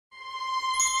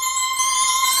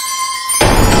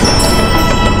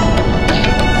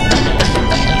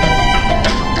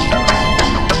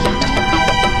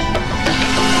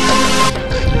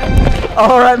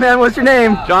All right, man. What's your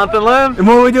name? Jonathan Lim. And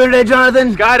what are we doing today,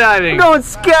 Jonathan? Skydiving. We're going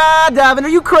skydiving. Are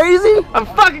you crazy? I'm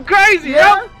fucking crazy,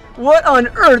 yeah? What on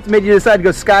earth made you decide to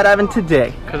go skydiving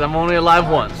today? Because I'm only alive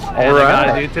once. All and right. I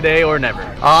gotta do it today or never.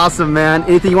 Awesome, man.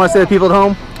 Anything you want to say to people at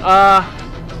home?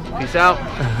 Peace out.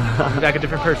 I'll be back a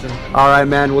different person. All right,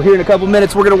 man. Well, here in a couple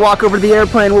minutes, we're going to walk over to the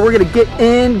airplane where we're going to get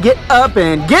in, get up,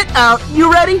 and get out.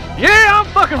 You ready? Yeah, I'm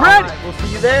fucking ready. All right, we'll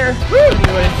see you there. Woo.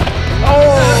 Anyway. Oh,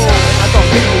 that's on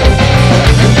video.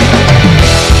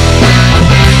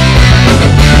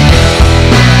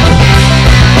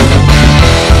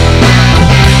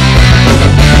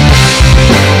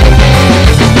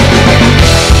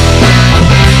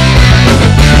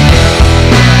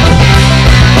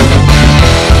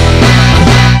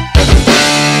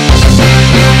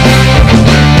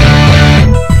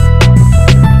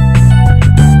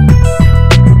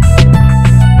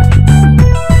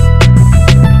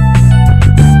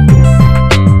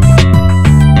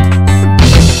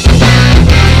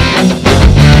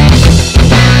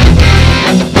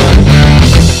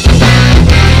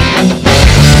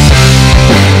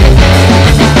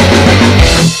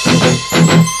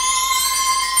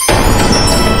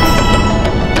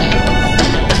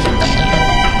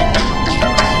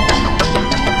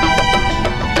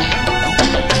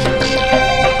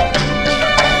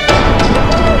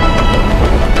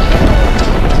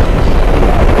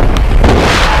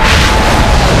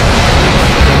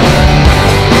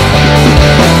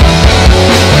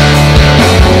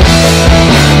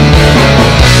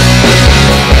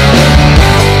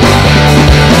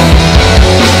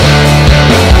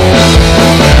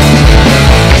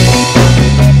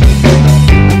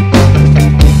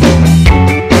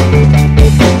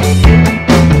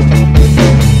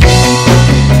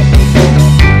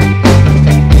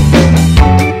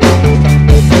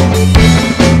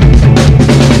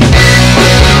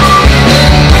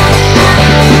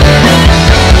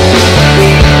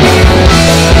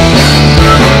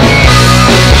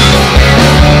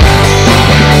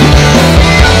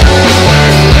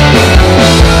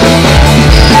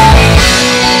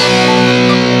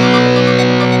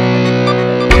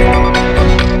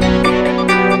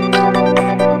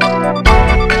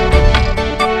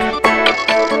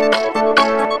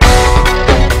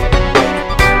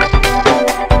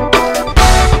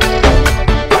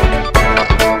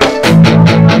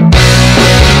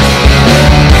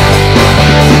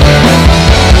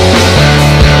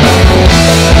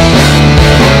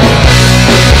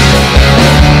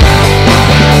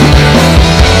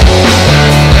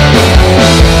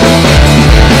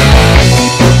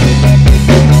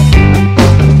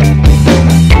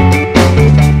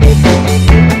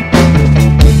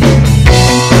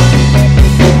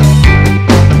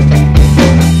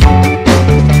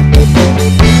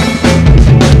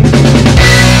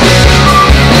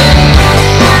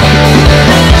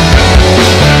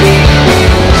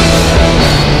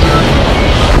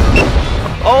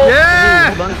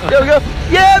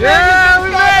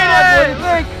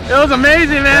 It was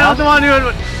amazing, man. Yeah. I want to do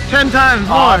it 10 times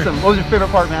more. Awesome. What was your favorite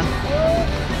part, man?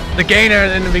 The gainer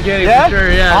in the beginning, yeah? for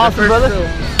sure. Yeah. Awesome, brother.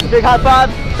 Big high five.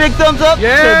 Big thumbs up.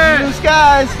 Yeah. Blue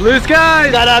skies. Blue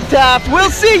skies. Skydive Taft. We'll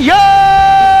see ya.